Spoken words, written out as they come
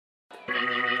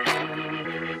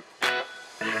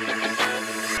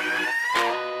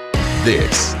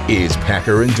This is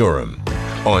Packer and Durham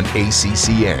on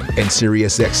ACCN and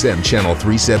SiriusXM Channel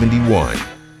 371.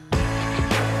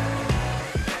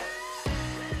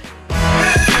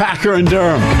 Packer and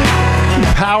Durham.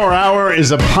 Power Hour is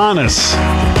upon us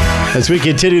as we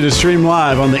continue to stream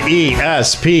live on the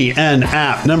ESPN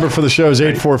app. Number for the show is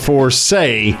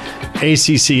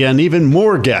 844-SAY-ACCN. Even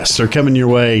more guests are coming your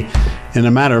way in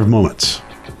a matter of moments.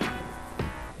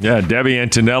 Yeah, Debbie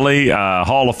Antonelli,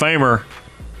 Hall of Famer,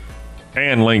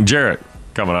 and Link Jarrett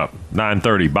coming up,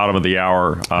 9:30, bottom of the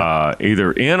hour,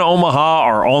 either in Omaha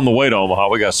or on the way to Omaha.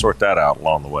 We got to sort that out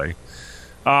along the way.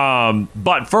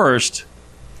 But first,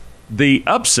 the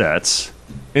upsets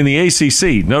in the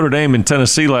ACC. Notre Dame and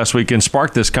Tennessee last weekend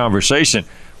sparked this conversation.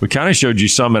 We kind of showed you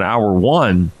some in hour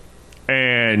one,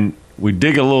 and we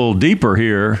dig a little deeper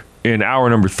here in hour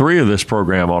number 3 of this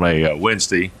program on a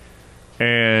Wednesday.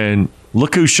 And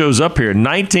look who shows up here.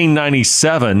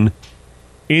 1997,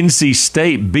 NC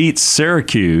State beats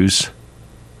Syracuse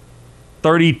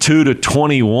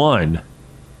 32-21.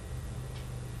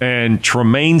 And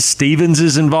Tremaine Stevens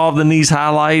is involved in these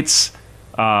highlights.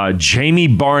 Jamie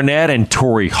Barnett and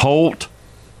Torrey Holt.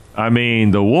 I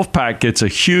mean, the Wolfpack gets a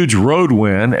huge road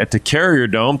win at the Carrier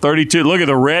Dome, 32. Look at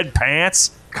the red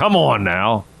pants. Come on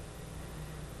now.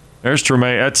 There's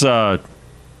Tremaine. That's I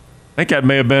think that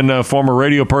may have been former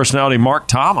radio personality Mark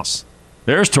Thomas.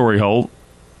 There's Torrey Holt.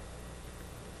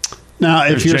 Now,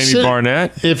 if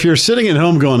you're sitting at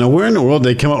home going, now where in the world did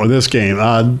they come up with this game?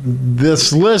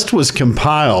 This list was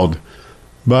compiled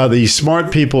by the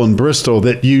smart people in Bristol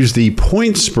that use the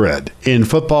point spread in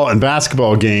football and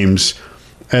basketball games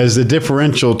as the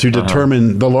differential to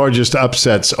determine the largest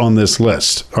upsets on this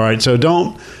list. All right, so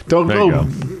don't go.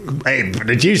 Hey,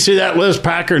 did you see that list?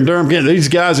 Packer and Durham, these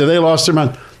guys, have they lost their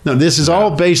mind? No, this is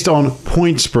all based on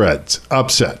point spreads,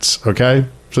 upsets. Okay,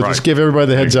 so just give everybody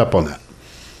the heads up on that.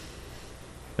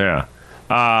 Yeah,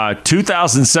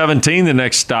 2017, the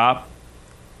next stop.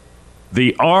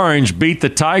 The Orange beat the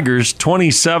Tigers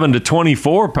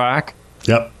 27-24, Pack.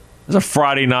 Yep. It was a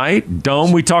Friday night.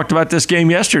 Dome, we talked about this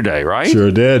game yesterday, right? Sure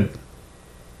did.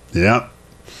 Yep.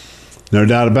 No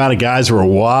doubt about it. Guys were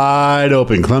wide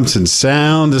open. Clemson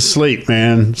sound asleep,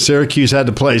 man. Syracuse had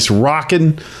the place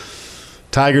rocking.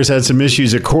 Tigers had some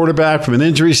issues at quarterback from an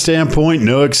injury standpoint.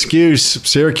 No excuse.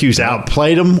 Syracuse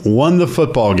outplayed them, won the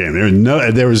football game.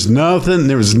 There was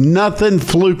nothing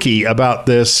fluky about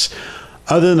this,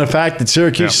 other than the fact that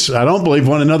Syracuse, I don't believe,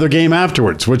 won another game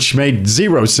afterwards, which made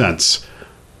zero sense.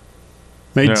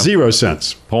 Zero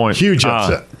sense. Point. Huge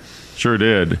upset. Sure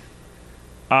did.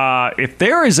 If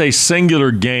there is a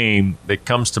singular game that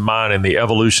comes to mind in the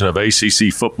evolution of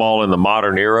ACC football in the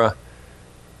modern era,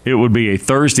 it would be a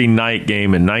Thursday night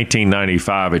game in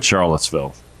 1995 at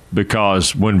Charlottesville.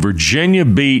 Because when Virginia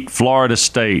beat Florida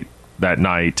State that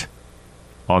night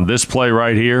on this play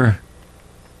right here,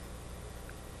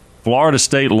 Florida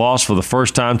State lost for the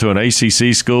first time to an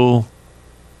ACC school,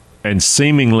 and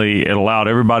seemingly it allowed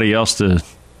everybody else to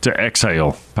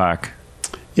exhale, Pack.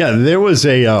 Yeah, there was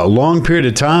a long period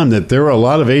of time that there were a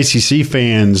lot of ACC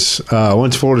fans,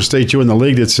 once Florida State joined the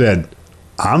league, that said,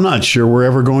 I'm not sure we're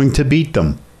ever going to beat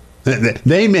them.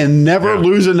 They may never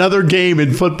lose another game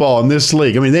in football in this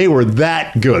league. I mean, they were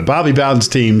that good. Bobby Bowden's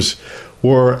teams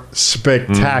were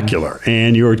spectacular.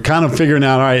 And you were kind of figuring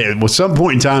out, all right, at some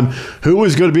point in time, who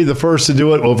was going to be the first to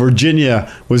do it? Well,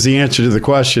 Virginia was the answer to the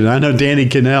question. I know Danny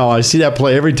Cannell. I see that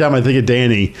play every time I think of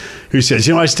Danny, who says,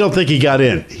 I still think he got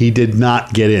in. He did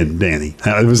not get in, Danny.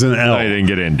 It was an L. No, he didn't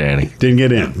get in, Danny. Didn't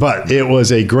get in. But it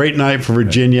was a great night for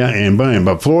Virginia and boom.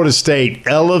 But Florida State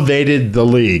elevated the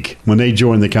league when they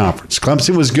joined the conference.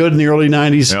 Clemson was good in the early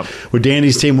 90s with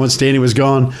Danny's team once Danny was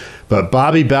gone. But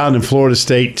Bobby Bowden and Florida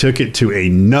State took it to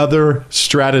another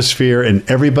stratosphere, and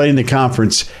everybody in the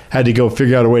conference had to go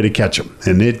figure out a way to catch them.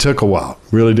 And it took a while.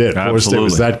 Really did. Florida State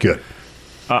was that good.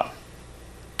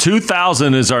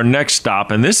 2000 is our next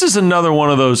stop, and this is another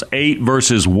one of those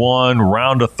 8-versus-1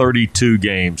 round of 32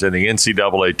 games in the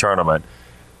NCAA tournament.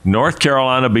 North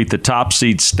Carolina beat the top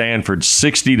seed Stanford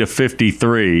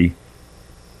 60-53.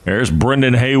 There's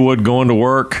Brendan Haywood going to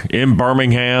work in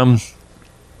Birmingham.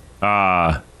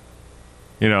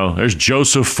 There's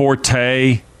Joseph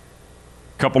Forte, a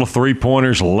couple of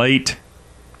three-pointers late.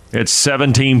 It's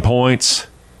 17 points.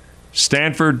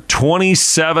 Stanford,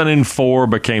 27-4,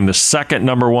 became the second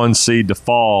number 1 seed to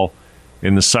fall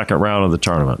in the second round of the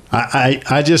tournament.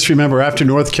 I just remember after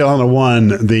North Carolina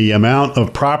won, the amount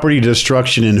of property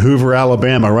destruction in Hoover,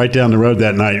 Alabama, right down the road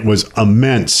that night was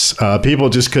immense. People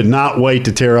just could not wait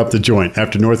to tear up the joint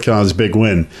after North Carolina's big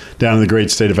win down in the great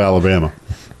state of Alabama.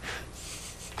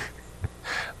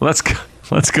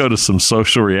 Let's go to some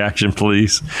social reaction,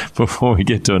 please, before we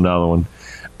get to another one.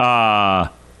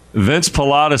 Vince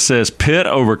Pilata says Pitt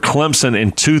over Clemson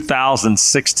in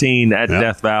 2016 at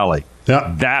Death Valley.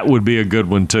 Yep. That would be a good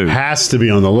one, too. Has to be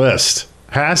on the list.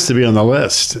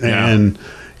 And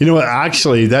you know what?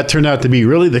 Actually, that turned out to be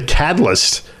really the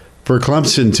catalyst for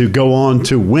Clemson to go on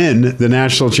to win the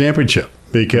national championship,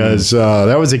 because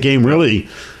that was a game really.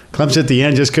 Clemson at the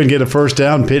end just couldn't get a first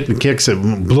down. Pitt and kicks it,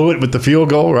 blew it with the field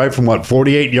goal, right, from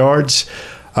 48 yards.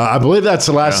 I believe that's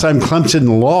the last time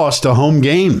Clemson lost a home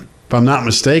game, if I'm not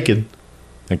mistaken.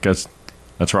 I think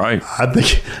that's right. I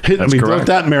think. That's correct. Let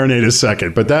that marinate a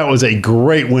second. But that was a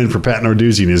great win for Pat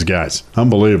Narduzzi and his guys.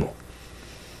 Unbelievable.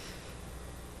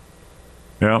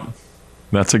 Yeah,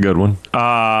 that's a good one.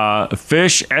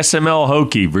 Fish SML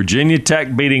Hokie, Virginia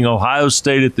Tech beating Ohio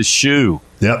State at the Shoe.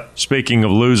 Yep. Speaking of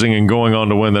losing and going on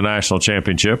to win the national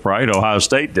championship, right? Ohio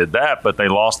State did that, but they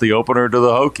lost the opener to the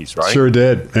Hokies, right? Sure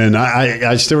did. And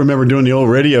I still remember doing the old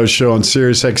radio show on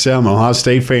Sirius XM. Ohio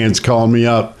State fans calling me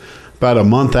up about a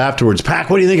month afterwards.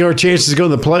 Pac, what do you think of our chances to go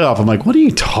to the playoff? I'm like, what are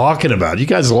you talking about? You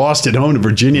guys lost at home to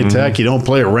Virginia Tech. You don't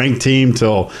play a ranked team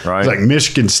till it was like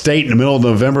Michigan State in the middle of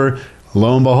November.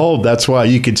 Lo and behold, that's why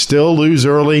you could still lose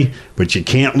early, but you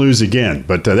can't lose again.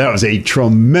 But that was a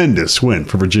tremendous win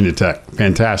for Virginia Tech.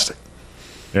 Fantastic.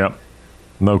 Yep,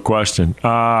 no question.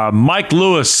 Mike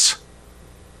Lewis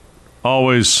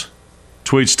always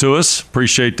tweets to us.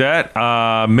 Appreciate that.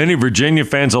 Many Virginia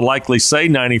fans will likely say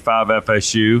 95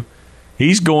 FSU.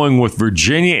 He's going with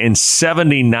Virginia in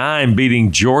 79,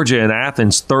 beating Georgia in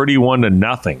Athens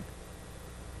 31-0.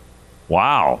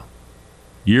 Wow.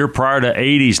 Year prior to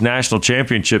 80's national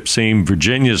championship team,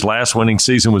 Virginia's last winning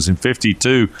season was in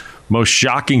 52. Most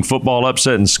shocking football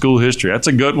upset in school history. That's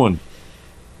a good one.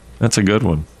 That's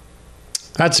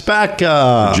back.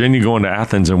 Virginia going to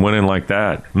Athens and winning like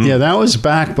that. Yeah, that was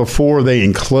back before they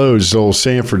enclosed old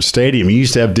Sanford Stadium. You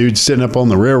used to have dudes sitting up on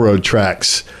the railroad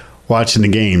tracks watching the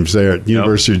games there at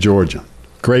University of Georgia.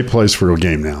 Great place for a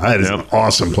game now. That is an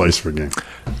awesome place for a game.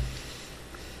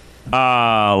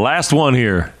 Last one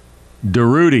here.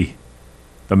 DeRudy,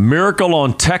 the miracle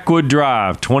on Techwood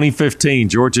Drive, 2015,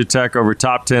 Georgia Tech over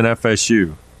top 10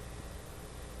 FSU.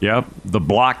 Yep, the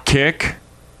block kick.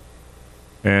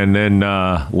 And then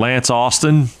Lance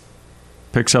Austin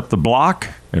picks up the block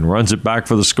and runs it back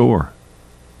for the score.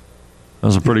 That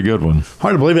was a pretty good one.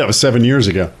 Hard to believe that was 7 years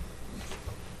ago.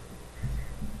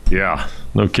 Yeah,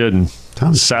 no kidding.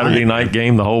 Saturday night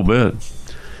game, the whole bit.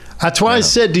 That's why I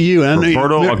said to you,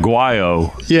 Roberto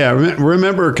Aguayo. Yeah,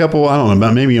 remember a couple, I don't know,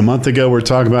 about maybe a month ago, we were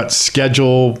talking about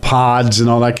schedule pods and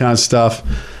all that kind of stuff.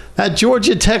 That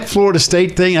Georgia Tech Florida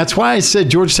State thing, that's why I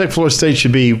said Georgia Tech Florida State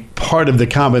should be part of the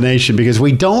combination, because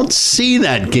we don't see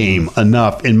that game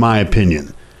enough, in my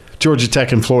opinion. Georgia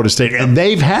Tech and Florida State. And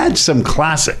they've had some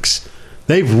classics.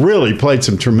 They've really played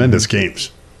some tremendous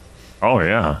games. Oh,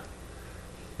 yeah.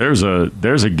 There's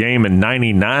a game in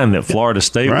 '99 that Florida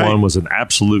State won, was an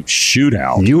absolute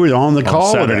shootout. You were on the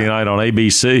call Saturday night on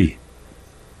ABC.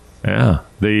 Yeah,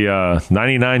 the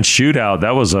 '99 shootout.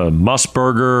 That was a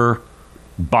Musburger,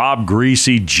 Bob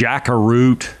Greasy, Jack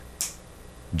Arute,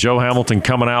 Joe Hamilton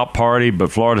coming out party,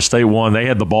 but Florida State won. They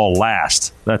had the ball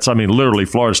last. Literally,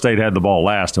 Florida State had the ball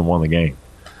last and won the game.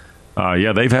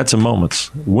 Yeah, they've had some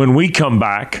moments. When we come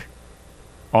back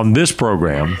on this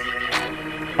program,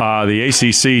 the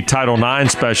ACC Title IX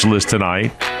specialist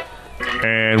tonight,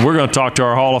 and we're going to talk to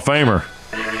our Hall of Famer.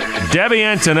 Debbie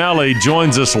Antonelli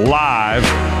joins us live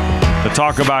to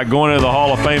talk about going to the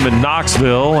Hall of Fame in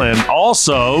Knoxville and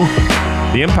also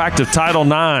the impact of Title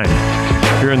IX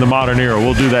here in the modern era.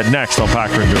 We'll do that next on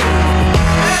Packer and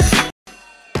Durham.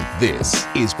 This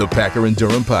is the Packer and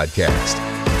Durham Podcast.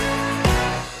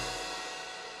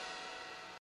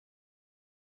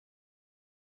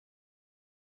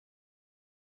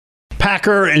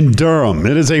 Packer and Durham.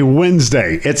 It is a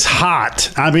Wednesday. It's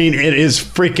hot. It is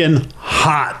freaking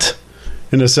hot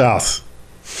in the South.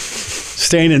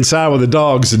 Staying inside with the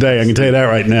dogs today, I can tell you that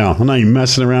right now. I'm not even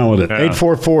messing around with it.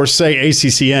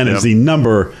 844-SAY-ACCN is the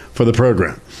number for the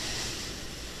program.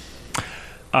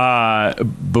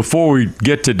 Before we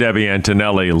get to Debbie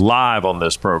Antonelli live on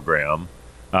this program,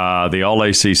 the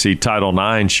All-ACC Title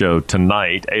IX show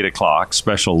tonight, 8 o'clock,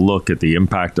 special look at the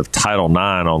impact of Title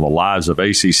IX on the lives of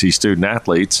ACC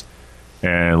student-athletes.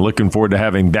 And looking forward to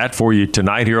having that for you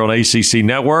tonight here on ACC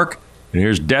Network. And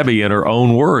here's Debbie in her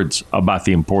own words about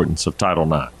the importance of Title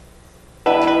IX.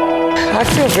 I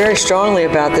feel very strongly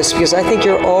about this because I think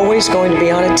you're always going to be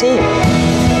on a team.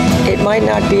 It might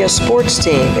not be a sports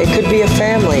team. It could be a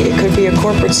family. It could be a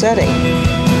corporate setting.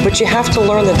 but you have to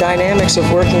learn the dynamics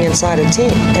of working inside a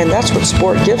team, and that's what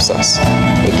sport gives us.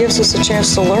 It gives us a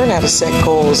chance to learn how to set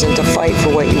goals and to fight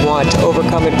for what you want, to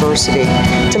overcome adversity,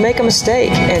 to make a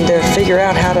mistake and to figure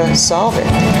out how to solve it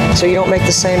so you don't make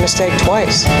the same mistake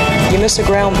twice. You miss a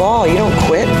ground ball, you don't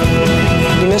quit.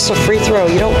 You miss a free throw,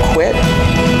 you don't quit.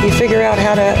 You figure out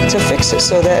how to fix it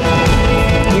so that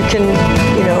you can,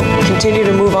 continue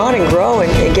to move on and grow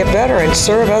and get better and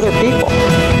serve other people.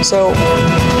 So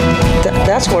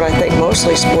that's what I think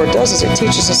mostly sport does, is it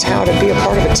teaches us how to be a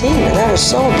part of a team. And that is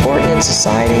so important in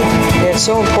society, and it's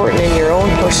so important in your own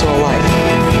personal life.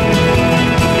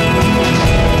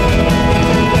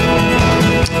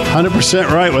 100%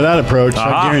 right with that approach,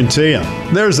 I guarantee you.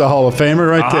 There's the Hall of Famer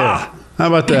right there. How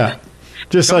about that?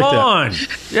 Just Come like on.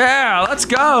 that. Yeah, let's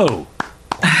go.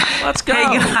 Let's go.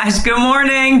 Hey, guys. Good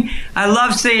morning. I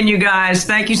love seeing you guys.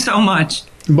 Thank you so much.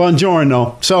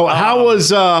 Buongiorno. So how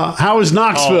was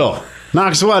Knoxville?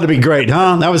 Knoxville had to be great,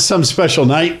 huh? That was some special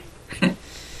night.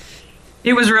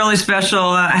 It was really special.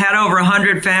 I had over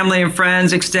 100 family and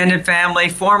friends, extended family,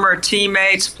 former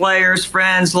teammates, players,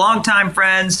 friends, longtime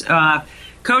friends,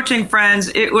 coaching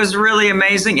friends. It was really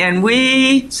amazing, and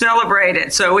we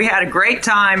celebrated. So we had a great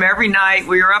time every night.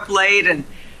 We were up late, and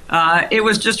it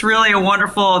was just really a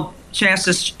wonderful chance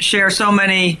to share so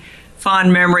many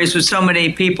fond memories with so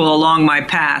many people along my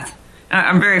path.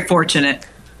 I'm very fortunate.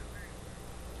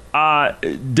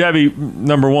 Debbie,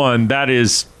 number one, that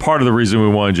is part of the reason we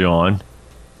wanted you on.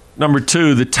 Number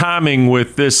two, the timing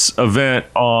with this event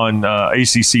on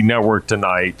ACC Network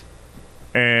tonight.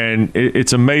 And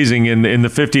it's amazing. In the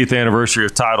 50th anniversary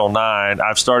of Title IX,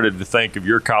 I've started to think of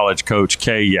your college coach,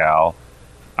 Kay Yow.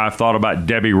 I've thought about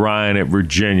Debbie Ryan at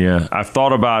Virginia. I've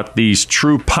thought about these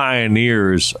true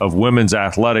pioneers of women's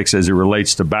athletics as it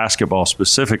relates to basketball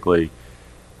specifically,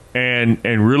 and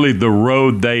really the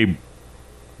road they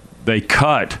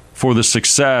cut for the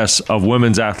success of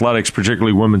women's athletics,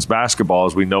 particularly women's basketball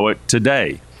as we know it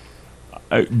today.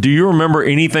 Do you remember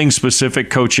anything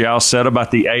specific Coach Yow said about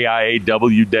the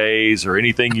AIAW days, or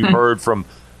anything you heard from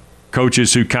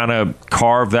coaches who kind of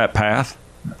carved that path?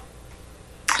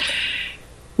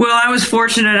 Well, I was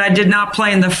fortunate. I did not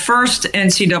play in the first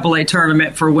NCAA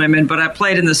tournament for women, but I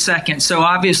played in the second. So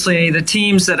obviously the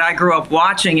teams that I grew up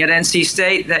watching at NC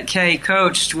State that Kay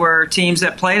coached were teams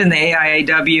that played in the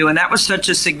AIAW, and that was such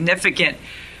a significant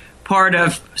part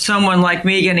of someone like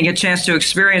me getting a chance to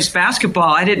experience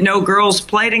basketball. I didn't know girls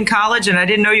played in college, and I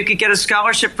didn't know you could get a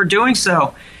scholarship for doing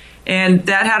so. And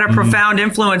that had a profound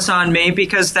influence on me,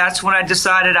 because that's when I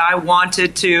decided I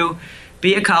wanted to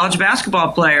be a college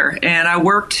basketball player. And I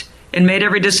worked and made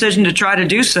every decision to try to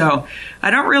do so.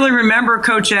 I don't really remember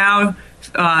Coach Yow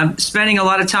spending a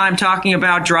lot of time talking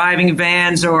about driving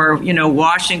vans or,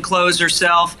 washing clothes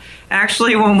herself.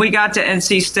 Actually, when we got to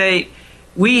NC State,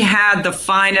 we had the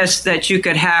finest that you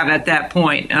could have at that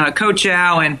point. Coach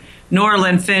Yow and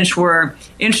Norlin Finch were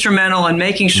instrumental in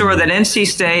making sure that NC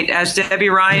State, as Debbie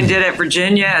Ryan did at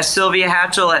Virginia, as Sylvia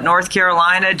Hatchell at North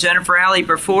Carolina, Jennifer Alley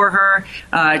before her,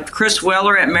 Chris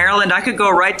Weller at Maryland, I could go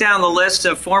right down the list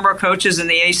of former coaches in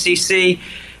the ACC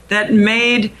that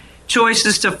made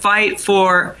choices to fight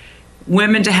for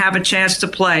women to have a chance to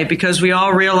play, because we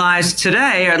all realize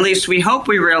today, or at least we hope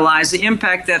we realize, the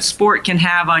impact that sport can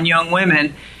have on young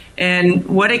women and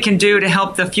what it can do to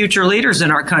help the future leaders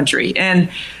in our country. And,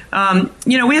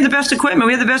 we had the best equipment,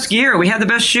 we had the best gear, we had the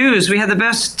best shoes, we had the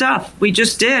best stuff. We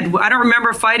just did. I don't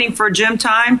remember fighting for gym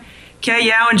time. Kay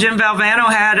Yow and Jim Valvano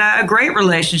had a great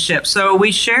relationship. So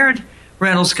we shared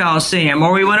Reynolds Coliseum,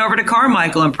 or we went over to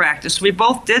Carmichael and practiced. We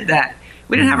both did that.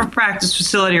 We didn't have a practice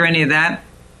facility or any of that.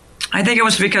 I think it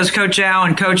was because Coach Yow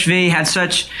and Coach V had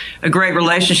such a great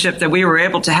relationship that we were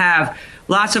able to have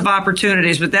lots of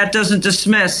opportunities, but that doesn't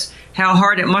dismiss how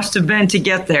hard it must have been to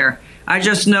get there. I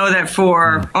just know that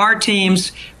for our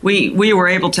teams, we were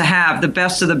able to have the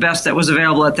best of the best that was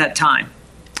available at that time.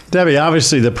 Debbie,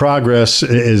 obviously the progress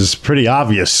is pretty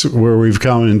obvious where we've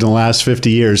come in the last 50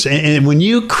 years. And when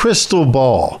you crystal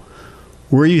ball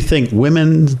where you think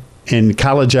women and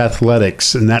college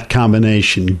athletics and that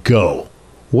combination go,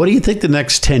 what do you think the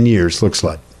next 10 years looks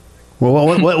like?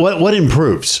 Well, what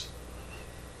improves?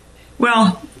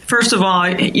 Well, first of all,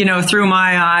 through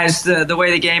my eyes, the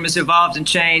way the game has evolved and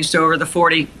changed over the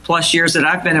 40 plus years that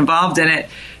I've been involved in it,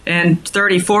 and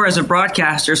 34 as a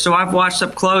broadcaster. So I've watched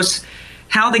up close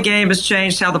how the game has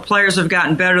changed, how the players have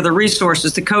gotten better, the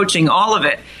resources, the coaching, all of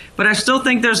it. But I still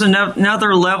think there's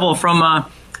another level from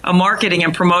a marketing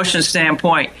and promotion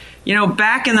standpoint.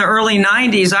 Back in the early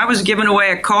 90s, I was giving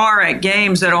away a car at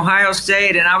games at Ohio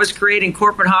State, and I was creating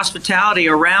corporate hospitality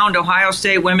around Ohio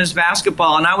State women's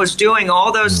basketball. And I was doing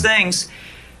all those things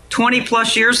 20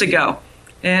 plus years ago.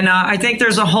 And I think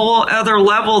there's a whole other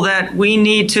level that we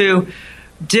need to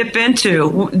dip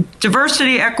into.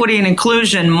 Diversity, equity, and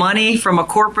inclusion money from a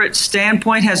corporate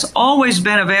standpoint has always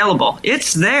been available.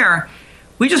 It's there.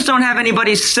 We just don't have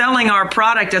anybody selling our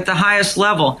product at the highest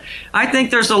level. I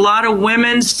think there's a lot of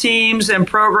women's teams and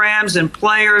programs and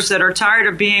players that are tired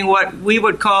of being what we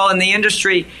would call in the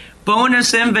industry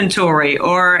bonus inventory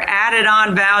or added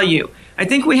on value. I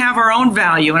think we have our own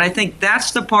value, and I think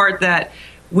that's the part that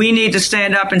we need to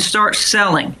stand up and start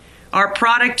selling. Our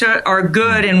products are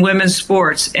good in women's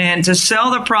sports, and to sell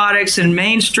the products and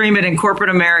mainstream it in corporate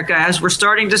America, as we're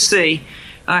starting to see,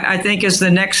 I think is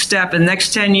the next step. In the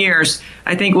next 10 years,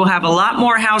 I think we'll have a lot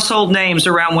more household names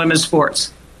around women's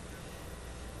sports.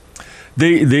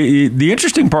 The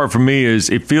interesting part for me is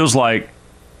it feels like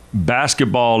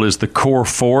basketball is the core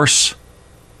force,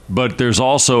 but there's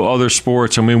also other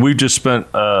sports. I mean, we've just spent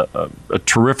a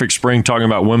terrific spring talking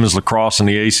about women's lacrosse in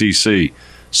the ACC.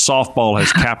 Softball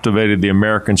has captivated the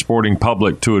American sporting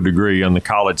public to a degree on the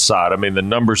college side. I mean, the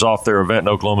numbers off their event in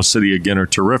Oklahoma City, again, are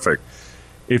terrific.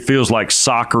 It feels like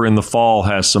soccer in the fall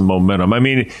has some momentum. I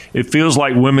mean, it feels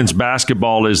like women's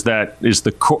basketball is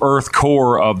the earth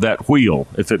core of that wheel,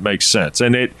 if it makes sense.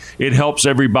 And it helps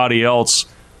everybody else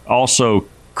also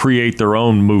create their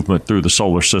own movement through the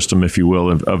solar system, if you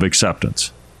will, of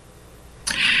acceptance.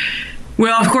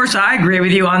 Well, of course, I agree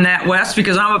with you on that, Wes,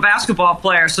 because I'm a basketball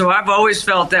player. So I've always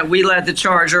felt that we led the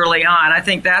charge early on. I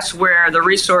think that's where the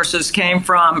resources came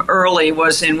from early,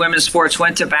 was in women's sports,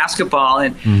 went to basketball.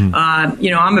 And,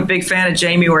 I'm a big fan of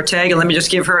Jamie Ortega. Let me just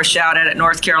give her a shout out at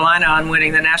North Carolina on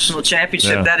winning the national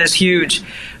championship. Yeah. That is huge.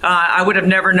 I would have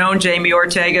never known Jamie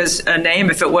Ortega's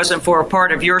name if it wasn't for a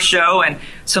part of your show and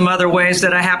some other ways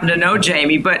that I happen to know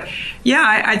Jamie. But,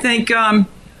 yeah, I think,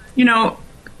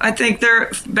 I think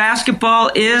basketball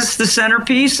is the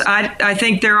centerpiece. I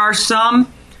think there are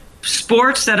some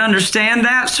sports that understand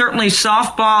that. Certainly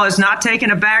softball has not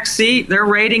taken a back seat. Their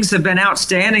ratings have been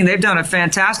outstanding. They've done a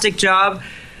fantastic job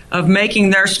of making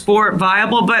their sport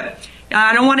viable. But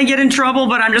I don't want to get in trouble,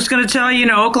 but I'm just going to tell you,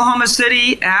 Oklahoma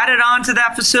City added on to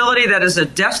that facility that is a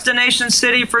destination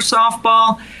city for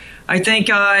softball. I think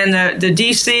in the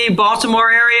D.C.,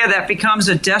 Baltimore area, that becomes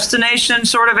a destination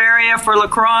sort of area for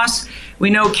lacrosse. We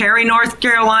know Cary, North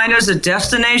Carolina is a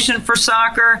destination for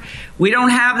soccer. We don't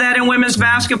have that in women's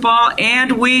basketball,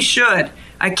 and we should.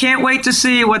 I can't wait to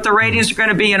see what the ratings are going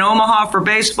to be in Omaha for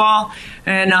baseball.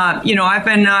 And, I've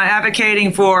been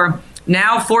advocating for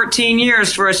now 14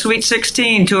 years for a Sweet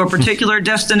 16 to a particular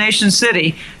destination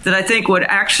city that I think would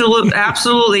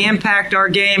absolutely impact our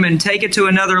game and take it to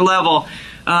another level.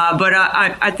 But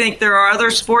I think there are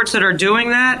other sports that are doing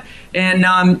that. And,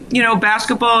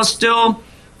 basketball is still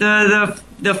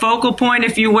the focal point,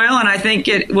 if you will, and I think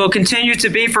it will continue to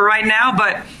be for right now.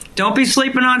 But don't be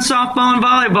sleeping on softball and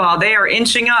volleyball. They are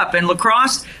inching up. And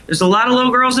lacrosse, there's a lot of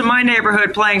little girls in my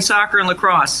neighborhood playing soccer and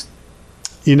lacrosse.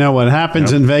 What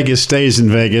happens in Vegas stays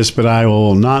in Vegas, but I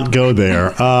will not go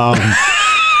there.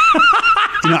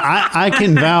 I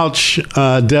can vouch,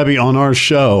 Debbie, on our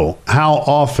show, how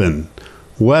often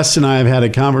Wes and I have had a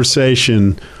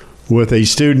conversation with a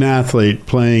student athlete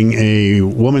playing a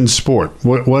woman's sport,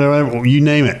 whatever, you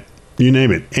name it.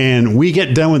 And we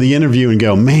get done with the interview and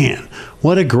go, man,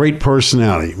 what a great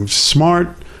personality. Smart,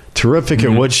 terrific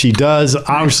at what she does,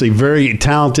 obviously very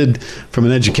talented from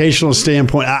an educational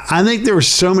standpoint. I think there are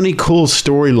so many cool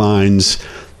storylines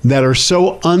that are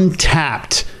so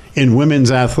untapped in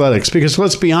women's athletics because,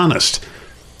 let's be honest,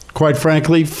 quite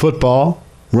frankly, football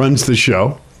runs the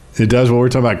show. It does what we're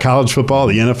talking about, college football,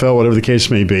 the NFL, whatever the case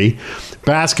may be.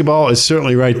 Basketball is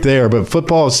certainly right there, but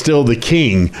football is still the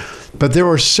king. But there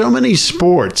are so many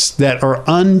sports that are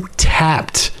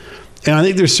untapped. And I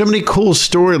think there's so many cool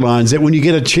storylines that when you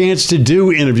get a chance to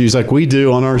do interviews like we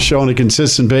do on our show on a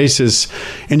consistent basis,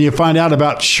 and you find out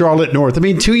about Charlotte North. I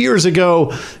mean, 2 years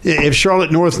ago, if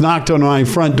Charlotte North knocked on my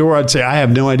front door, I'd say, I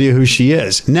have no idea who she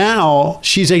is. Now,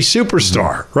 she's a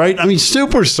superstar, right? I mean,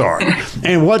 superstar.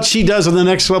 And what she does on the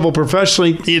next level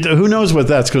professionally, who knows what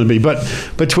that's going to be. But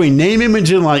between name,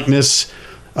 image, and likeness,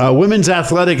 women's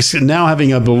athletics now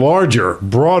having a larger,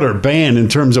 broader band in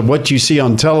terms of what you see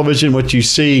on television, what you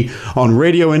see on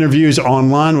radio interviews,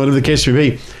 online, whatever the case may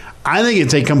be. I think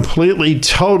it's a completely,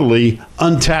 totally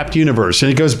untapped universe.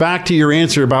 And it goes back to your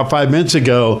answer about 5 minutes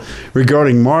ago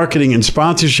regarding marketing and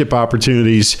sponsorship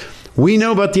opportunities. We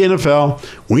know about the NFL.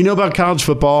 We know about college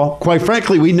football. Quite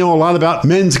frankly, we know a lot about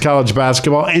men's college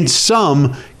basketball and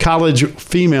some college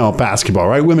female basketball,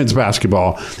 right? Women's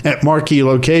basketball at marquee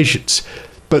locations.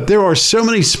 But there are so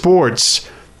many sports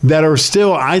that are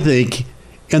still, I think,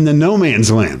 in the no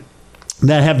man's land.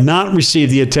 that have not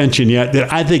received the attention yet,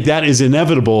 that I think that is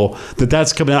inevitable,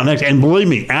 that's coming out next. And believe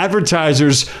me,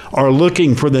 advertisers are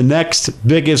looking for the next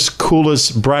biggest,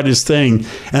 coolest, brightest thing.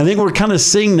 And I think we're kind of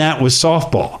seeing that with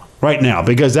softball right now,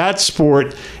 because that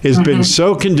sport has been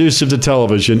so conducive to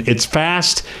television. It's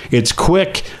fast, it's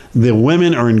quick. The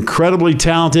women are incredibly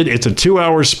talented. It's a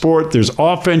 2-hour sport. There's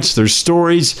offense, there's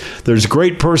stories, there's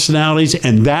great personalities,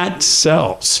 and that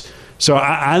sells. So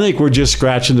I think we're just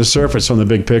scratching the surface on the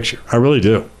big picture. I really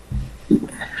do.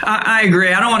 I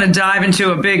agree. I don't want to dive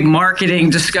into a big marketing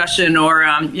discussion or,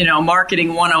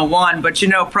 marketing 101, but,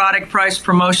 product, price,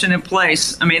 promotion, and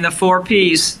place. I mean, the 4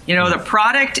 Ps. The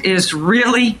product is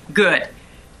really good.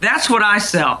 That's what I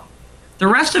sell. The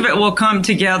rest of it will come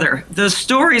together. The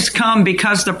stories come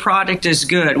because the product is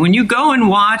good. When you go and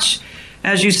watch,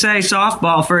 as you say,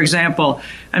 softball, for example,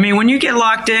 I mean, when you get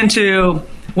locked into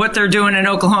what they're doing in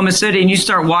Oklahoma City and you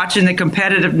start watching the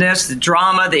competitiveness, the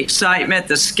drama, the excitement,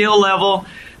 the skill level,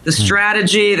 the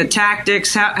strategy, the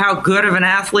tactics, how good of an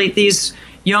athlete these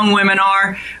young women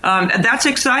are, that's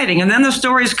exciting. And then the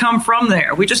stories come from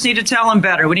there. We just need to tell them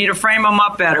better. We need to frame them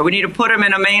up better. We need to put them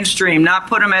in a mainstream, not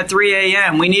put them at 3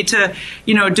 a.m. We need to,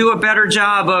 do a better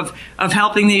job of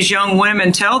helping these young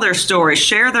women tell their stories,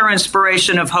 share their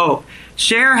inspiration of hope,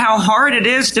 share how hard it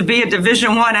is to be a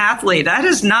Division I athlete. That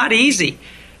is not easy.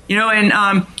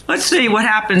 And let's see what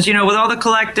happens, with all the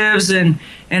collectives and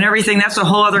everything. That's a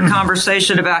whole other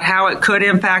conversation about how it could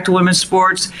impact women's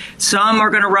sports. Some are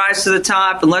going to rise to the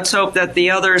top, and let's hope that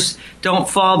the others don't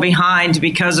fall behind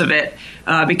because of it,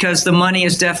 because the money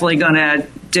is definitely going to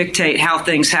dictate how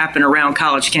things happen around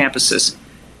college campuses.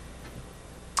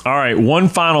 All right, one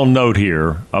final note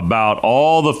here about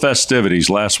all the festivities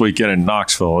last weekend in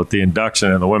Knoxville at the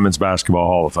induction in the Women's Basketball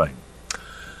Hall of Fame.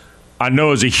 I know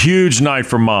it was a huge night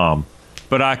for Mom,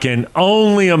 but I can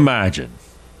only imagine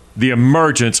the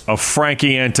emergence of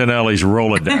Frankie Antonelli's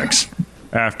Rolodex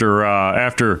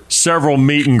after several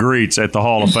meet and greets at the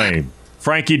Hall of Fame.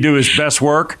 Frankie do his best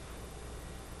work?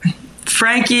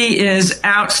 Frankie is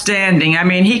outstanding. I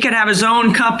mean, he could have his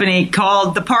own company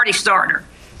called The Party Starter.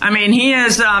 I mean, he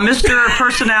is Mr.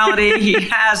 Personality. He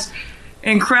has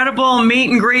incredible meet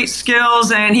and greet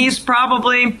skills, and he's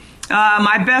probably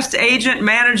my best agent,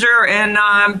 manager, and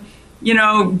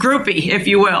groupie, if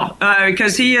you will,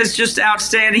 because he is just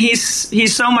outstanding.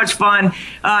 He's so much fun,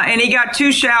 and he got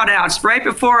 2 shout-outs. Right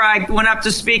before I went up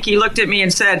to speak, he looked at me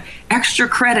and said, "Extra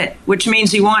credit," which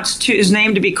means he wants his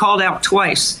name to be called out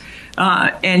twice,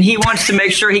 and he wants to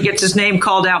make sure he gets his name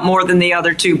called out more than the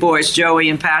other 2 boys, Joey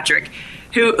and Patrick,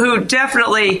 who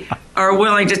definitely are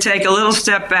willing to take a little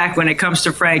step back when it comes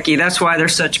to Frankie. That's why they're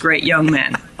such great young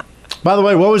men. By the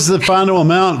way, what was the final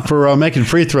amount for making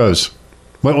free throws?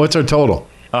 What's our total?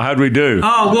 How'd we do?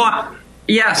 Oh, well,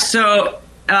 yes. So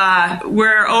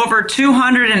we're over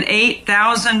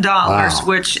 $208,000,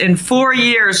 which in 4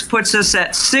 years puts us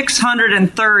at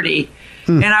 $630.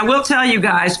 And I will tell you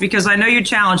guys, because I know you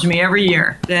challenge me every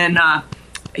year, then, I'm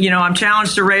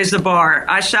challenged to raise the bar.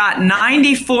 I shot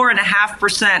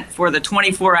 94.5% for the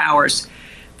 24 hours.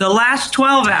 The last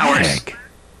 12 hours,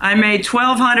 I made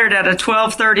 1,200 at a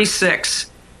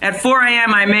 12:36. At 4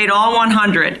 a.m., I made all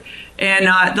 100. And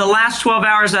the last 12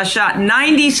 hours, I shot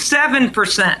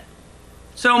 97%.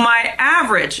 So my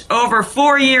average over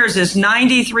 4 years is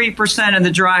 93% in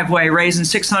the driveway, raising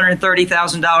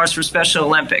 $630,000 for Special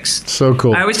Olympics. So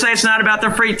cool. I always say it's not about the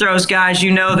free throws, guys.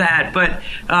 You know that. But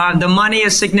the money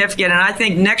is significant. And I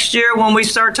think next year when we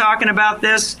start talking about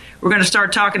this, we're going to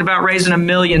start talking about raising $1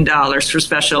 million for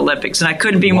Special Olympics. And I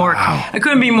couldn't be more proud. And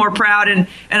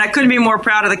I couldn't be more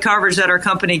proud of the coverage that our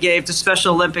company gave to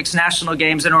Special Olympics National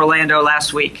Games in Orlando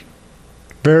last week.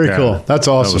 Very cool. That's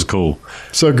awesome. That was cool.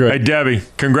 So great. Hey, Debbie,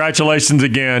 congratulations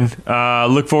again.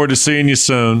 Look forward to seeing you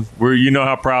soon. You know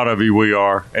how proud of you we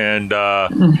are. And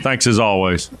thanks as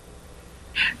always.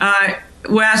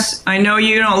 Wes, I know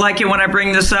you don't like it when I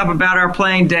bring this up about our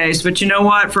playing days, but you know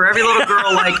what? For every little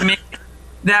girl like me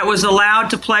that was allowed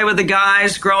to play with the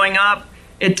guys growing up,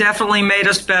 it definitely made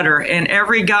us better. And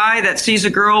every guy that sees a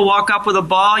girl walk up with a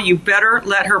ball, you better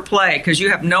let her play, because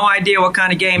you have no idea what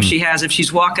kind of game she has if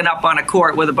she's walking up on a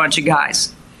court with a bunch of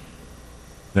guys.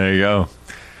 There you go.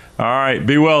 All right.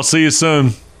 Be well. See you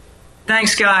soon.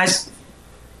 Thanks, guys.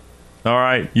 All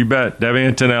right. You bet. Debbie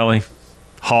Antonelli,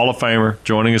 Hall of Famer,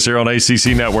 joining us here on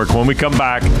ACC Network. When we come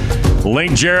back,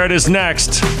 Link Jarrett is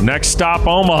next. Next stop,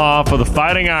 Omaha for the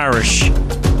Fighting Irish.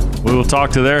 We will talk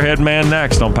to their head man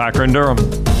next on Packer and Durham.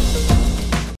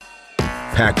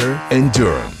 Packer and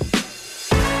Durham.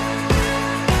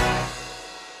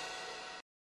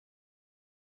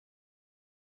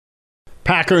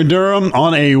 Packer and Durham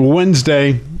on a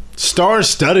Wednesday.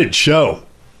 star-studded show.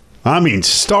 I mean,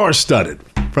 star-studded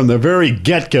from the very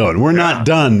get-go. And we're not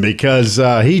done because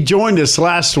he joined us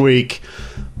last week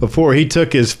before he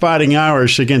took his Fighting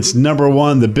Irish against number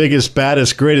one, the biggest,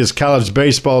 baddest, greatest college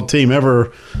baseball team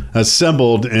ever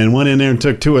assembled, and went in there and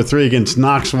took 2 or 3 against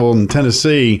Knoxville and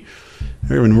Tennessee.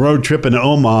 They're even road tripping to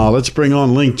Omaha. Let's bring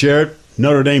on Link Jarrett,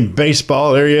 Notre Dame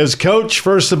baseball. There he is. Coach,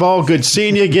 first of all, good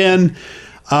seeing you again.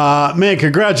 Man,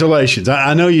 congratulations.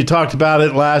 I know you talked about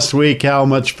it last week, how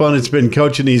much fun it's been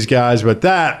coaching these guys, but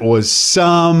that was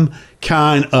some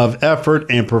kind of effort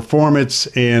and performance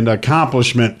and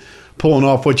accomplishment pulling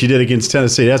off what you did against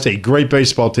Tennessee. That's a great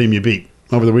baseball team you beat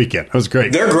over the weekend. That was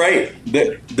great. They're great.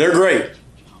 They're great.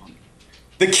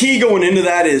 The key going into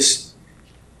that is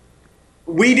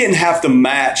we didn't have to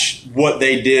match what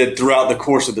they did throughout the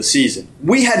course of the season.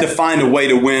 We had to find a way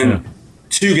to win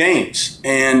 2 games,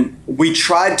 and we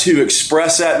tried to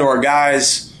express that to our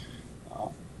guys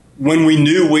when we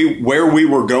knew where we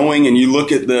were going. And you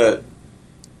look at the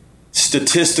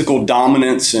statistical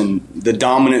dominance and the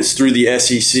dominance through the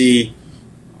SEC,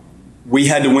 we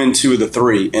had to win 2 of the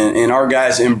 3, and our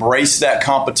guys embraced that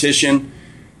competition.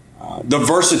 The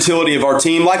versatility of our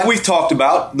team, like we've talked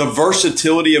about, the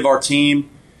versatility of our team,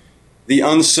 the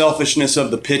unselfishness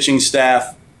of the pitching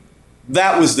staff,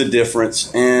 that was the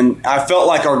difference. And I felt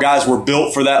like our guys were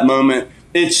built for that moment.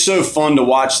 It's so fun to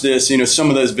watch this. You know, some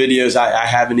of those videos I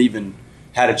haven't even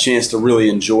had a chance to really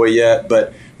enjoy yet,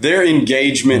 but their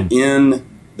engagement in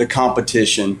the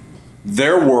competition,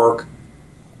 their work,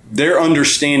 their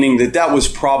understanding that was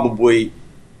probably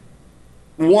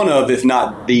one of, if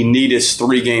not the neatest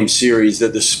 3-game series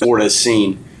that the sport has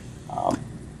seen.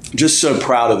 Just so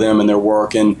proud of them and their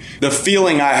work. And the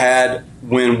feeling I had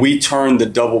when we turned the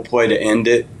double play to end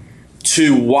it,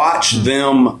 to watch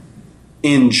them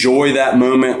enjoy that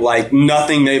moment like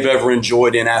nothing they've ever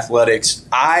enjoyed in athletics.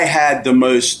 I had the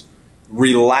most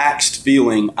relaxed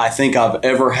feeling I think I've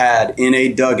ever had in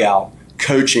a dugout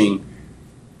coaching,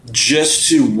 just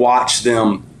to watch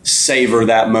them savor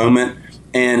that moment.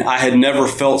 And I had never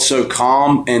felt so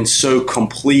calm and so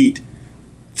complete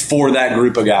for that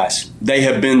group of guys. They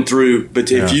have been through,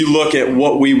 but if you look at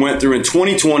what we went through in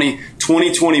 2020,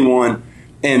 2021,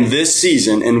 and this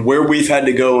season and where we've had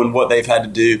to go and what they've had to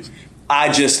do,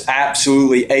 I just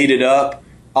absolutely ate it up.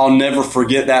 I'll never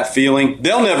forget that feeling.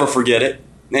 They'll never forget it.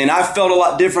 And I felt a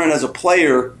lot different as a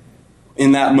player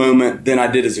in that moment than I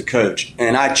did as a coach.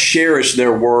 And I cherish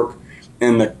their work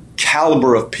and the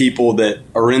caliber of people that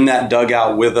are in that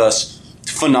dugout with us.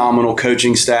 Phenomenal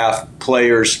coaching staff,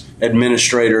 players,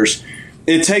 administrators.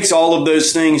 It takes all of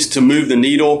those things to move the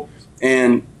needle,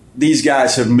 and these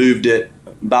guys have moved it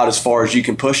about as far as you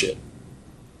can push it.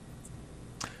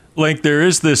 Link, there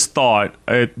is this thought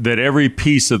that every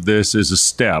piece of this is a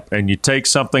step, and you take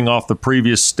something off the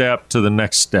previous step to the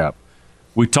next step.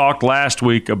 We talked last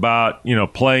week about,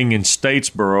 playing in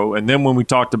Statesboro, and then when we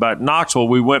talked about Knoxville,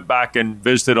 we went back and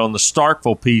visited on the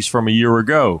Starkville piece from a year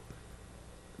ago.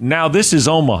 Now this is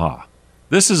Omaha.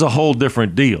 This is a whole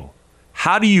different deal.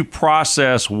 How do you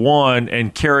process one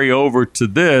and carry over to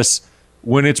this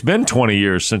when it's been 20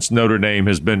 years since Notre Dame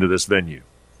has been to this venue?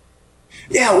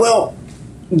 Yeah, well,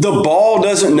 the ball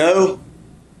doesn't know.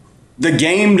 The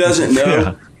game doesn't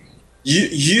know.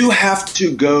 You have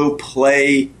to go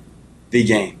play the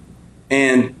game.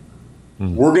 And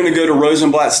we're going to go to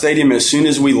Rosenblatt Stadium as soon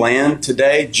as we land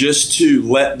today just to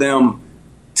let them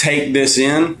take this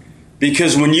in.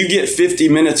 Because when you get 50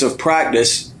 minutes of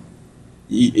practice,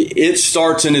 it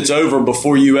starts and it's over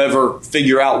before you ever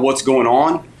figure out what's going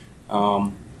on.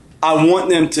 I want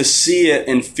them to see it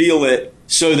and feel it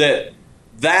so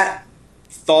that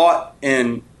thought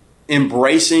and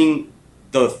embracing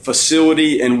the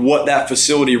facility and what that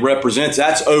facility represents,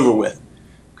 that's over with.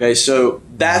 Okay, so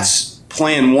that's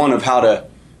plan 1 of how to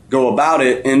go about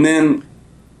it. And then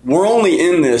we're only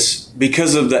in this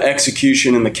because of the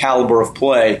execution and the caliber of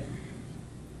play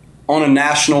on a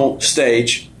national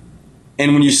stage.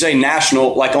 And when you say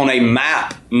national, like on a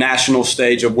map national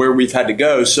stage of where we've had to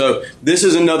go. So this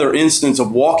is another instance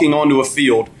of walking onto a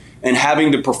field and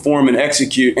having to perform and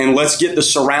execute. And let's get the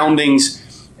surroundings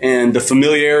and the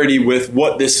familiarity with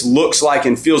what this looks like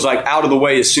and feels like out of the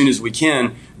way as soon as we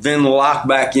can, then lock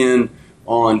back in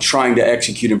on trying to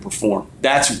execute and perform.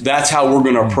 That's how we're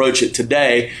going to approach it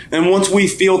today. And once we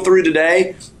feel through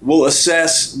today, we'll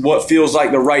assess what feels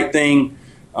like the right thing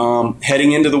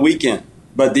heading into the weekend.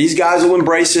 But these guys will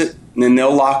embrace it, and then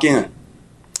they'll lock in.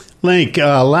 Link,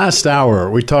 last hour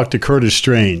we talked to Curtis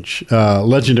Strange,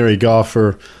 legendary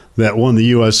golfer that won the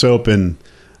U.S. Open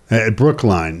at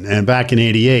Brookline and back in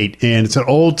 '88, and it's an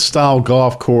old style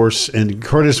golf course. And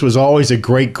Curtis was always a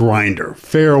great grinder.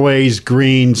 Fairways,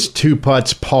 greens, 2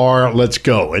 putts, par. Let's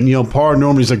go. And par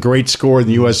normally is a great score in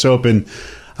the U.S. Open.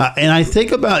 And I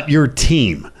think about your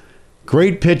team.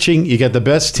 Great pitching. You got the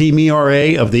best team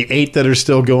ERA of the 8 that are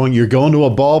still going. You're going to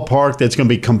a ballpark that's going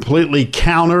to be completely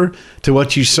counter to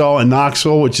what you saw in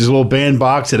Knoxville, which is a little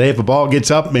bandbox that, hey, if a ball gets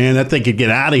up, man, that thing could get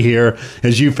out of here,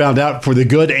 as you found out, for the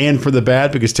good and for the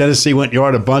bad, because Tennessee went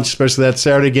yard a bunch, especially that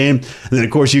Saturday game. And then,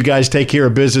 of course, you guys take care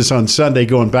of business on Sunday,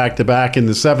 going back-to-back in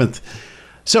the 7th.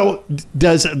 So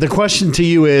the question to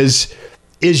you is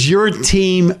your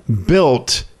team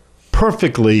built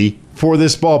perfectly for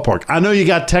this ballpark? I know you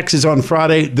got Texas on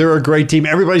Friday. They're a great team.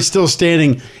 Everybody still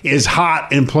standing is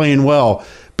hot and playing well.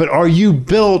 But are you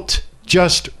built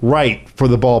just right for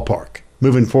the ballpark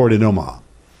moving forward in Omaha?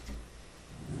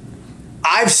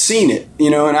 I've seen it,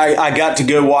 and I got to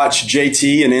go watch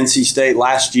JT and NC State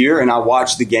last year, and I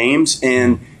watched the games,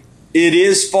 and it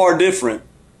is far different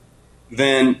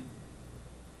than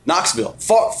Knoxville.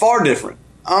 Far different.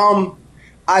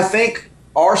 I think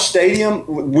our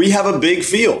stadium, we have a big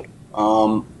field.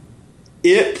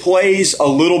 It plays a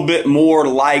little bit more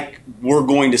like we're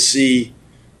going to see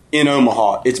in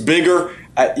Omaha. It's bigger.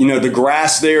 The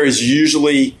grass there is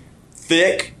usually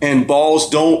thick and balls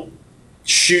don't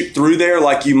shoot through there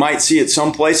like you might see at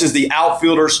some places. The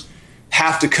outfielders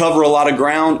have to cover a lot of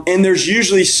ground, and there's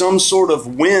usually some sort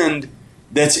of wind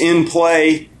that's in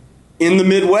play in the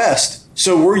Midwest.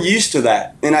 So we're used to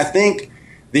that. And I think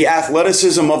the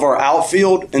athleticism of our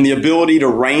outfield and the ability to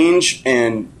range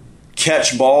and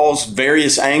catch balls,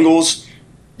 various angles,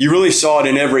 you really saw it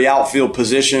in every outfield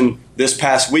position this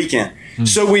past weekend.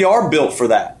 So we are built for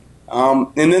that.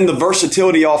 And then the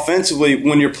versatility offensively,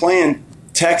 when you're playing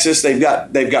Texas, they've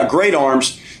got great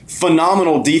arms,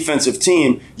 phenomenal defensive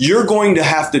team. You're going to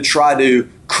have to try to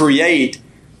create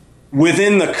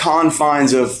within the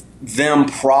confines of them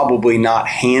probably not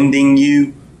handing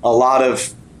you a lot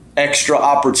of extra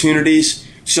opportunities.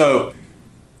 So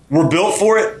we're built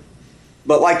for it.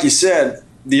 But like you said,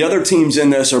 the other teams in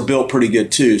this are built pretty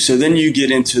good too. So then you get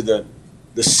into the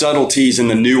subtleties and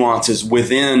the nuances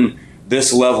within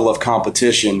this level of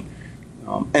competition.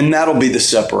 And that'll be the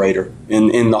separator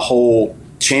in the whole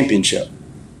championship.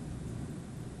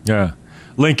 Yeah.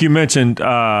 Link, you mentioned, 3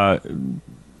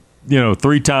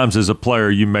 times as a player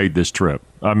you made this trip.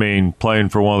 I mean, playing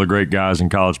for one of the great guys in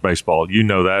college baseball. You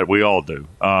know that. We all do.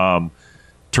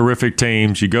 Terrific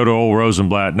teams. You go to old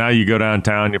Rosenblatt. Now you go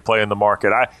downtown. You play in the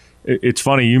market. It's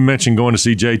funny. You mentioned going to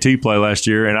see JT play last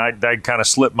year, and that kind of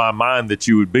slipped my mind that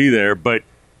you would be there. But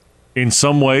in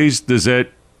some ways, does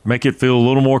that make it feel a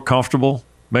little more comfortable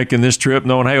making this trip,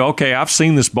 knowing, hey, okay, I've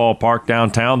seen this ballpark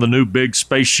downtown, the new big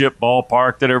spaceship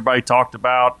ballpark that everybody talked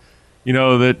about,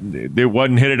 that it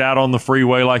wasn't hit it out on the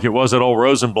freeway like it was at old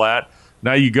Rosenblatt.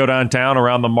 Now you go downtown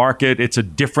around the market. It's a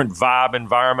different vibe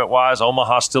environment-wise.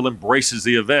 Omaha still embraces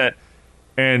the event.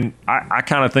 And I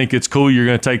kind of think it's cool you're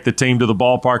going to take the team to the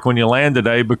ballpark when you land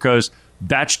today, because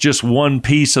that's just one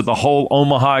piece of the whole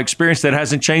Omaha experience that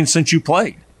hasn't changed since you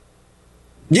played.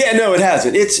 Yeah, no, it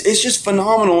hasn't. It's just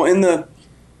phenomenal. In the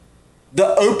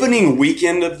opening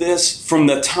weekend of this, from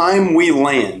the time we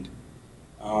land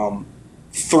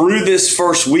through this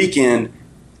first weekend,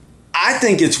 I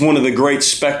think it's one of the great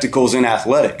spectacles in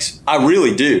athletics. I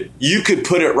really do. You could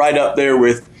put it right up there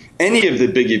with any of the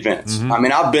big events. Mm-hmm. I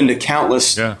mean, I've been to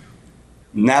countless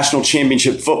national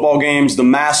championship football games, the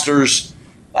Masters.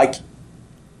 I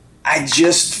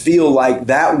just feel like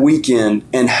that weekend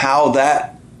and how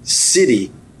that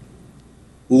city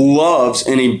loves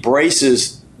and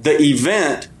embraces the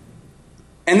event,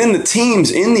 and then the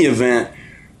teams in the event.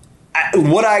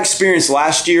 What I experienced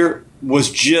last year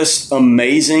was just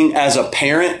amazing as a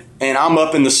parent, and I'm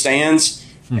up in the stands,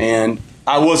 and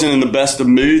I wasn't in the best of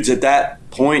moods at that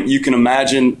point. You can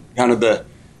imagine kind of the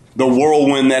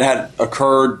whirlwind that had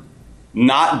occurred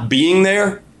not being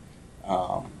there.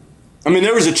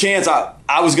 There was a chance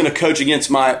I was going to coach against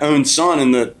my own son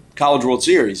in the College World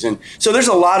Series. And so there's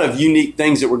a lot of unique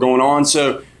things that were going on.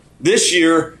 So this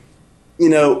year,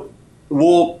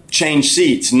 we'll change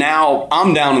seats. Now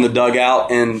I'm down in the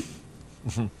dugout, and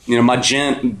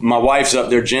my wife's up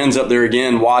there, Jen's up there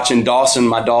again, watching Dawson,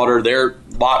 my daughter, they're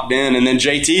locked in. And then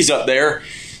JT's up there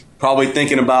probably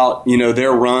thinking about,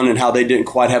 their run and how they didn't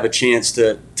quite have a chance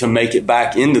to make it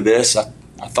back into this.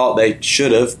 I thought they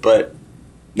should have, but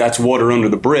that's water under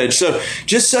the bridge. So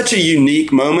just such a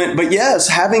unique moment. But yes,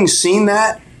 having seen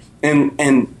that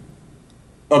and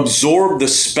absorbed the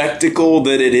spectacle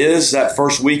that it is that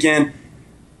first weekend,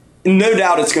 no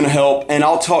doubt it's going to help. And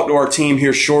I'll talk to our team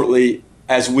here shortly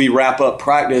as we wrap up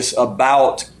practice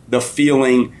about the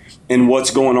feeling and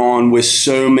what's going on with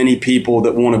so many people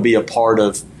that want to be a part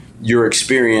of your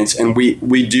experience. And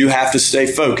we do have to stay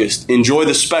focused, enjoy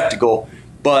the spectacle,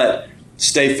 but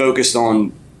stay focused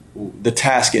on the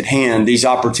task at hand. These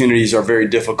opportunities are very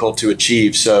difficult to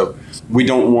achieve, so we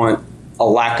don't want a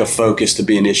lack of focus to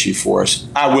be an issue for us.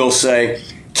 I will say,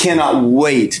 cannot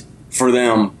wait for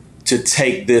them to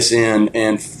take this in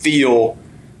and feel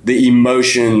the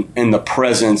emotion and the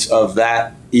presence of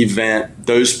that event,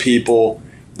 those people,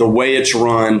 the way it's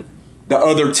run, the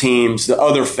other teams, the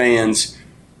other fans.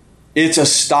 It's a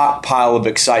stockpile of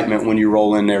excitement when you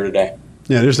roll in there today.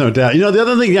 Yeah, there's no doubt. You know, the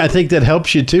other thing I think that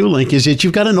helps you too, Link, is that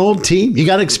you've got an old team. You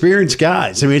got experienced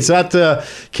guys. I mean, it's not the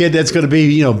kid that's going to be,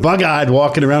 you know, bug-eyed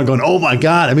walking around going, oh, my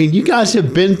God. I mean, you guys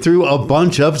have been through a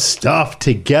bunch of stuff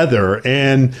together.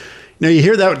 And, you know, you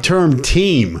hear that term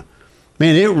team.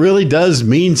 Man, it really does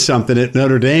mean something at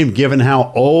Notre Dame, given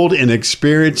how old and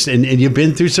experienced, and you've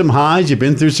been through some highs, you've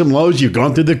been through some lows, you've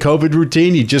gone through the COVID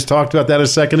routine. You just talked about that a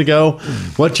second ago.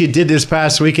 What you did this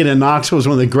past weekend in Knoxville was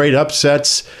one of the great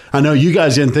upsets. I know you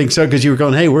guys didn't think so because you were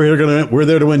going, hey, we're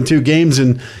there to win 2 games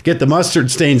and get the mustard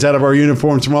stains out of our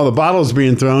uniforms from all the bottles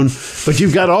being thrown. But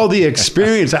you've got all the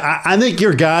experience. I think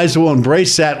your guys will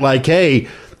embrace that like, hey,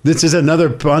 this is another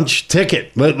punch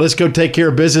ticket. Let's go take care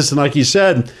of business. And like you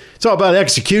said, it's all about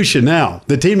execution now.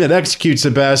 The team that executes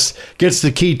the best gets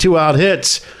the key 2-out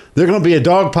hits. They're going to be a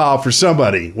dog pile for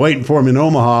somebody waiting for them in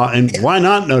Omaha. And why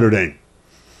not Notre Dame?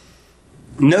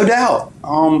 No doubt.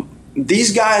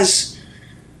 These guys,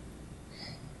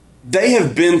 they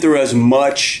have been through as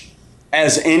much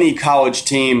as any college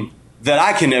team that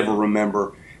I can ever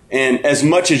remember. And as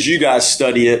much as you guys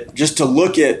study it, just to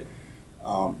look at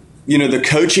you know, the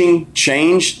coaching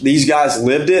changed. These guys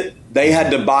lived it. They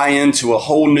had to buy into a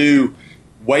whole new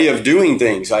way of doing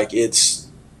things. Like it's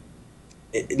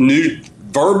new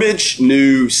verbiage,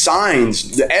 new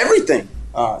signs, everything.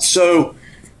 So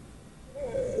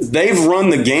they've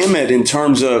run the gamut in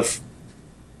terms of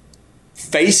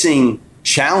facing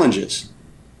challenges.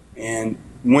 And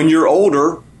when you're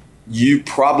older, you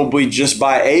probably just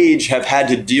by age have had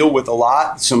to deal with a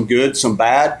lot, some good, some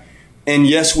bad. And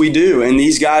yes, we do. And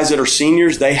these guys that are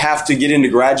seniors, they have to get into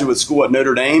graduate school at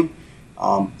Notre Dame.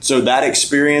 So that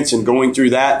experience and going through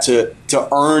that to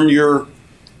earn your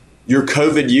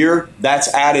COVID year,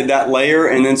 that's added that layer.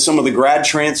 And then some of the grad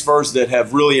transfers that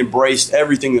have really embraced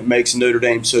everything that makes Notre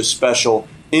Dame so special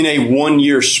in a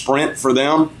 1-year sprint for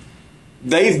them.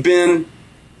 They've been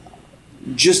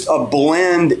just a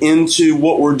blend into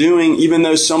what we're doing, even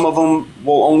though some of them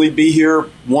will only be here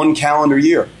 1 calendar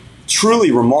year.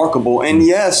 Truly remarkable. And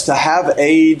yes, to have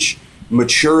age,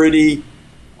 maturity,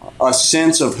 a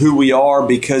sense of who we are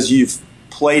because you've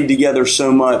played together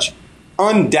so much,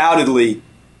 undoubtedly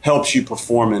helps you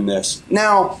perform in this.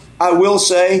 Now, I will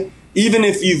say, even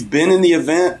if you've been in the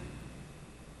event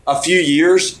a few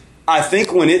years, I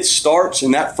think when it starts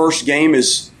and that first game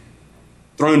is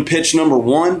thrown pitch number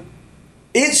 1,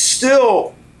 it's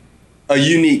still a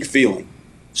unique feeling.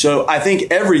 So I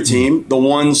think every team, the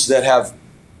ones that have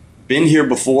been here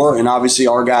before, and obviously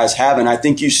our guys haven't, I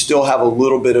think you still have a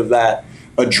little bit of that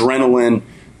adrenaline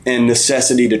and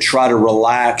necessity to try to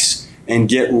relax and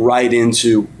get right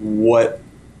into what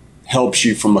helps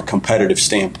you from a competitive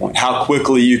standpoint. How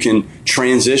quickly you can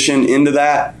transition into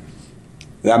that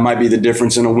might be the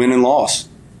difference in a win and loss.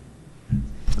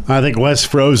 I think Wes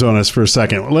froze on us for a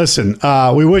second. Listen,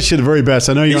 we wish you the very best.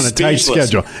 I know you're on a tight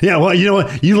schedule. Yeah, well, you know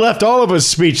what? You left all of us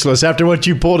speechless after what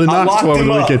you pulled in Knoxville over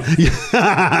the weekend.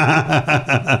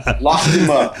 Locked him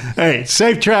up. Hey,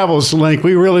 safe travels, Link.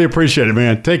 We really appreciate it,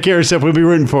 man. Take care of yourself. We'll be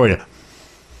rooting for you.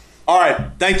 All right.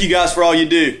 Thank you guys for all you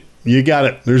do. You got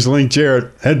it. There's Link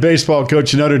Jarrett, head baseball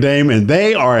coach at Notre Dame, and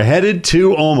they are headed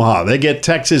to Omaha. They get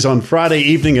Texas on Friday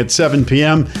evening at 7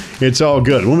 p.m. It's all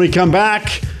good. When we come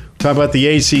back, talk about the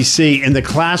ACC in the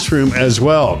classroom as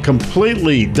well.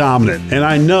 Completely dominant. And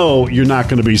I know you're not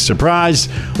going to be surprised.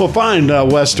 We'll find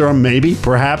Wes Durham maybe,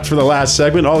 perhaps, for the last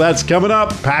segment. All that's coming up.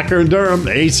 Packer and Durham,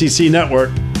 the ACC Network.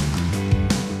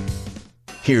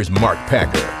 Here's Mark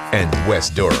Packer and Wes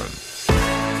Durham.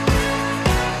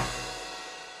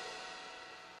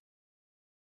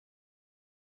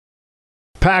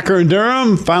 Packer and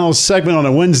Durham, final segment on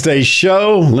a Wednesday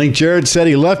show. Link Jarrett said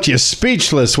he left you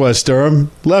speechless, Wes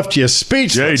Durham. Left you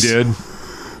speechless. Jay did.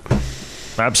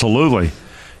 Absolutely.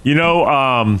 You know,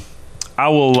 I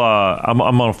will. I'm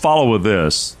going to follow with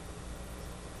this,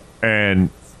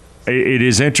 and it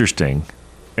is interesting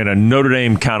in a Notre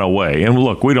Dame kind of way. And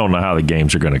look, we don't know how the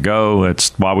games are going to go.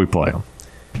 That's why we play them.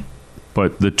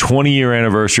 But the 20-year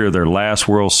anniversary of their last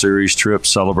World Series trip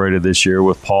celebrated this year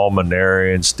with Paul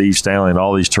Mainieri and Steve Stanley and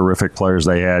all these terrific players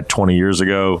they had 20 years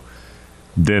ago.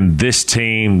 Then this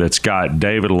team that's got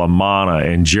David LaManna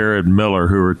and Jared Miller,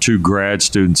 who are 2 grad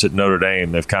students at Notre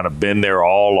Dame. They've kind of been there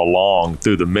all along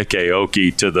through the Mick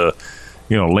Aoki to the,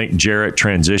 Link Jarrett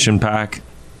transition pack.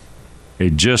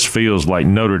 It just feels like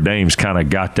Notre Dame's kind of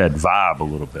got that vibe a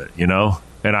little bit,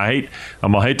 And I'm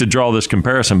gonna hate to draw this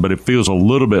comparison, but it feels a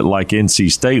little bit like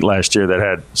NC State last year that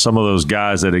had some of those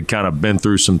guys that had kind of been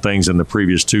through some things in the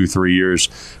previous 2-3 years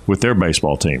with their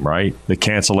baseball team, right? The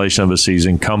cancellation of the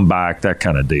season, come back, that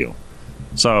kind of deal.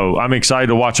 So I'm excited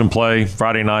to watch them play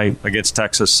Friday night against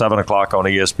Texas, 7 o'clock on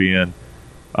ESPN.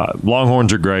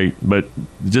 Longhorns are great, but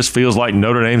it just feels like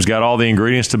Notre Dame's got all the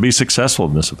ingredients to be successful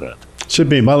in this event. Should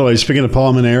be. By the way, speaking of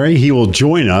Paul Mainieri, he will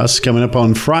join us coming up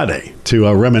on Friday to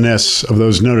reminisce of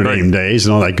those Notre Dame days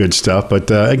and all that good stuff.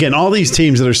 But, again, all these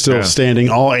teams that are still standing,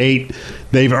 all 8,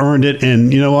 they've earned it.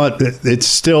 And you know what? It's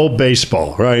still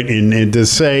baseball, right? And to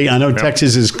say, I know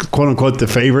Texas is, quote-unquote, the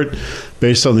favorite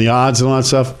based on the odds and all that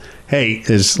stuff. Hey,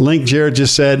 as Link Jarrett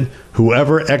just said,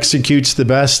 whoever executes the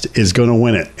best is going to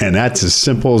win it. And that's as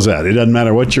simple as that. It doesn't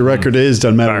matter what your record is.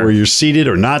 Doesn't matter where you're seated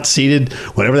or not seated.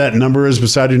 Whatever that number is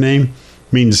beside your name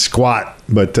means squat.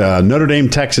 But Notre Dame,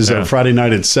 Texas on Friday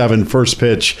night at 7, first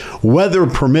pitch. Weather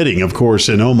permitting, of course,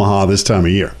 in Omaha this time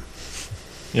of year.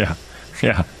 Yeah.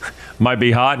 Might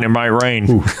be hot and it might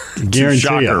rain. Ooh, guarantee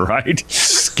shocker,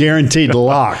 right? Guaranteed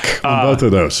lock on both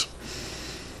of those.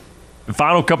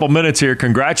 Final couple minutes here.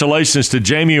 Congratulations to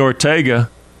Jamie Ortega.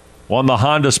 Won the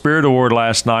Honda Spirit Award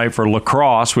last night for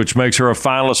lacrosse, which makes her a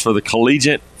finalist for the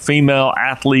Collegiate Female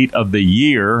Athlete of the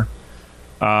Year.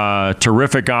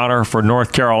 Terrific honor for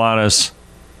North Carolina's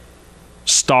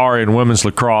star in women's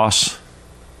lacrosse.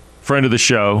 Friend of the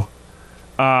show.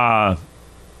 And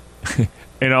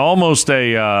almost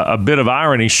a bit of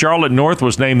irony, Charlotte North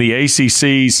was named the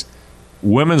ACC's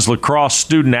Women's Lacrosse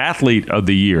Student Athlete of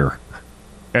the Year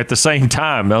at the same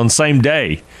time, on the same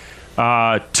day. 2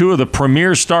 of the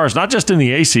premier stars, not just in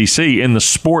the ACC, in the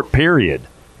sport period.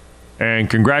 And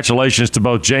congratulations to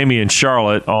both Jamie and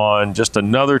Charlotte on just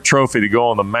another trophy to go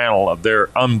on the mantle of their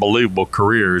unbelievable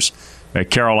careers at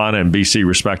Carolina and BC,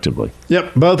 respectively.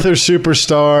 Yep, both are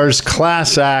superstars,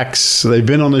 class acts. They've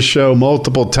been on the show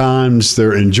multiple times.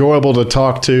 They're enjoyable to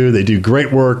talk to. They do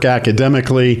great work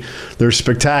academically. They're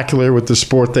spectacular with the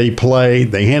sport they play.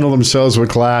 They handle themselves with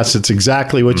class. It's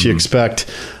exactly what you expect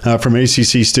from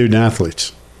ACC student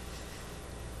athletes.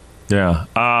 Yeah.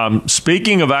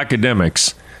 Speaking of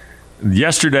academics,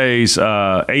 yesterday's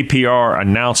APR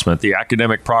announcement, the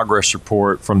Academic Progress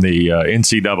Report from the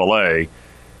NCAA,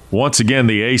 once again,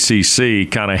 the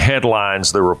ACC kind of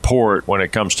headlines the report when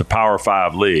it comes to Power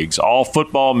 5 leagues. All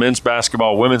football, men's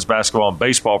basketball, women's basketball, and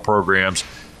baseball programs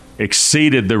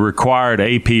exceeded the required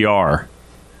APR.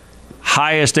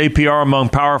 Highest APR among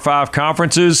Power 5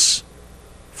 conferences: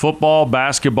 football,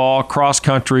 basketball, cross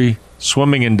country,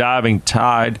 swimming and diving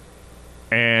tied,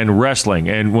 and wrestling.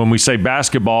 And when we say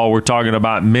basketball, we're talking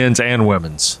about men's and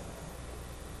women's.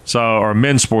 Or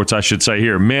men's sports, I should say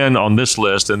here. Men on this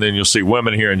list, and then you'll see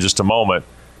women here in just a moment,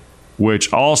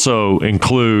 which also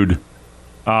include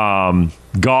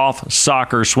golf,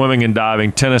 soccer, swimming and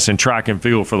diving, tennis, and track and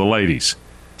field for the ladies.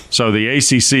 So the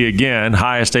ACC, again,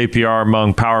 highest APR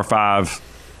among Power 5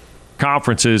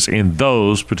 conferences in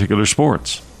those particular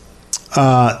sports.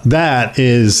 That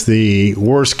is the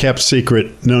worst kept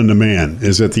secret known to man,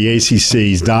 is that the ACC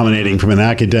is dominating from an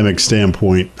academic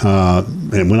standpoint.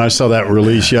 And when I saw that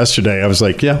release yesterday, I was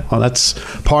like, yeah, well, that's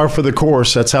par for the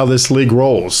course. That's how this league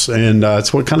rolls. And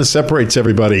it's what kind of separates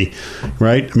everybody,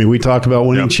 right? I mean, we talk about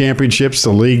winning championships.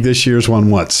 The league this year's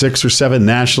won, 6 or 7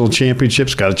 national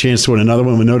championships. Got a chance to win another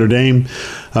one with Notre Dame,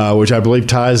 which I believe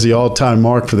ties the all-time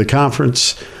mark for the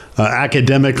conference.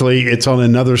 Academically, it's on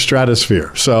another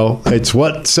stratosphere. So it's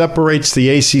what separates the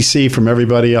ACC from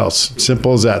everybody else.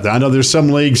 Simple as that. I know there's some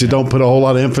leagues that don't put a whole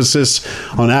lot of emphasis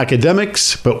on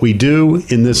academics, but we do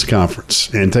in this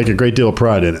conference and take a great deal of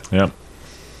pride in it. Yep.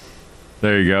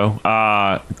 There you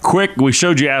go. Quick, we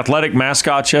showed you athletic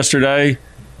mascots yesterday.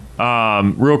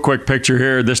 Real quick picture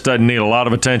here. This doesn't need a lot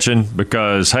of attention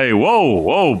because, hey,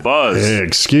 whoa, Buzz.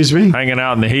 Excuse me? Hanging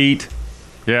out in the heat.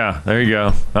 Yeah, there you go.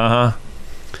 Uh-huh.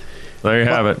 There you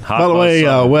have it. By the way,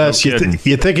 Wes, you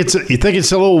think it's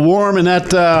a little warm in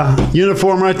that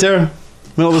uniform right there,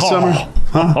 middle of the summer?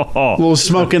 Huh? A little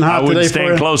smoking hot today for you? I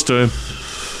wouldn't stand close to him.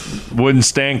 Wouldn't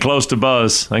stand close to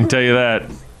Buzz. I can tell you that.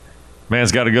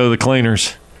 Man's got to go to the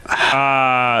cleaners.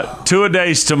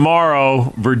 2-a-days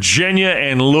tomorrow. Virginia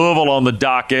and Louisville on the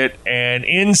docket, and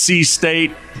NC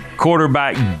State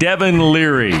quarterback Devin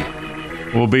Leary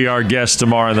will be our guest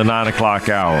tomorrow in the 9 o'clock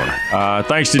hour.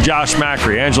 Thanks to Josh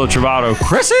Macri, Angela Travato,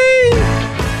 Chrissy.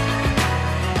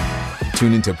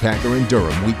 Tune into Packer and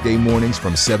Durham weekday mornings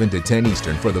from 7 to 10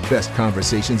 Eastern for the best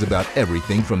conversations about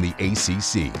everything from the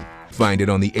ACC. Find it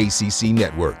on the ACC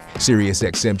Network,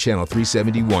 SiriusXM Channel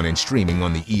 371, and streaming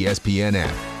on the ESPN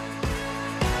app.